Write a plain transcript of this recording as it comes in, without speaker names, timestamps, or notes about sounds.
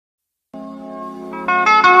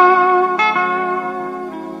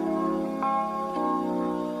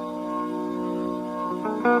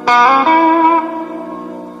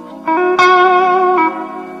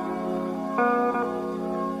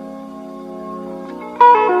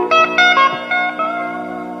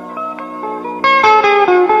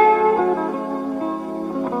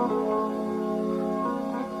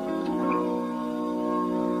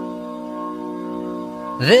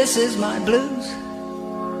This is my blues,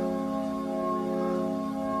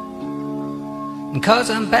 and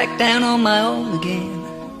 'cause I'm back down on my own again.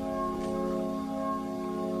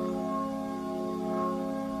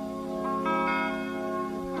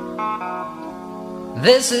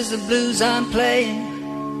 This is the blues I'm playing.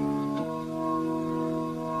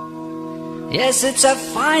 Yes, it's a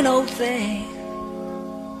fine old thing.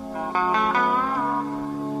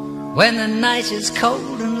 When the night is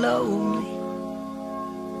cold and lonely,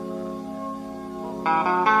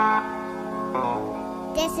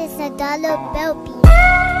 this is a dollar bill piece.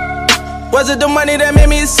 Was it the money that made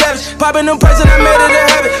me a savage? Popping them prices, I made it a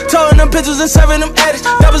habit. Towing them pictures and serving them addicts.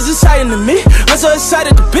 That was exciting to me, I'm so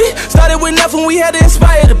excited to be. Started with nothing, we had to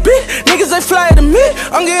inspire to be. Niggas, they fly to me,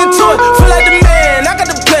 I'm getting to it. Feel like the man, I got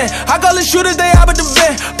the plan. I call the shooters, they out with the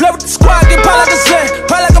van. Play with the squad, get pop like a sand.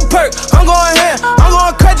 Pop like a perk, I'm going ham. I'm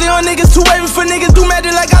going crazy on niggas, too wavy for niggas. Do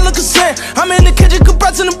magic like I look a sand. I'm in the kitchen,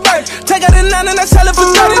 compressing the bird. Take out the 9 and I sell it for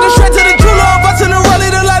 30. The straight to the jeweler, I'm busting the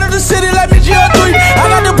rollie. The light of the city like me GR3. I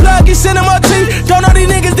got the plug, he sending my team. Don't know these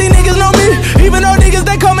niggas know me. Even though niggas,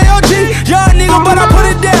 they call me OG. Y'all nigga, but I put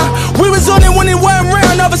it down. We was on it when it weren't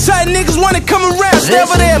around. All of a sudden, niggas wanna come around. Stay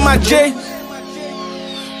over there, my J.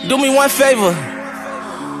 Do me one favor.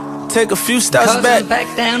 Take a few steps back. I'm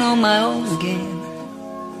back down on my own again.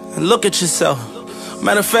 And look at yourself.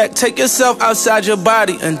 Matter of fact, take yourself outside your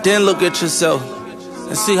body and then look at yourself.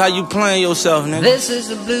 And see how you playing yourself, nigga. This is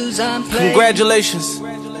the blues I'm playing. Congratulations.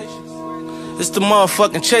 It's the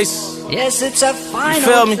motherfucking chase. Yes, it's a fine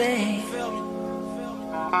old thing.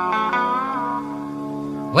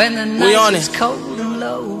 When the night is cold and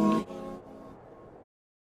low.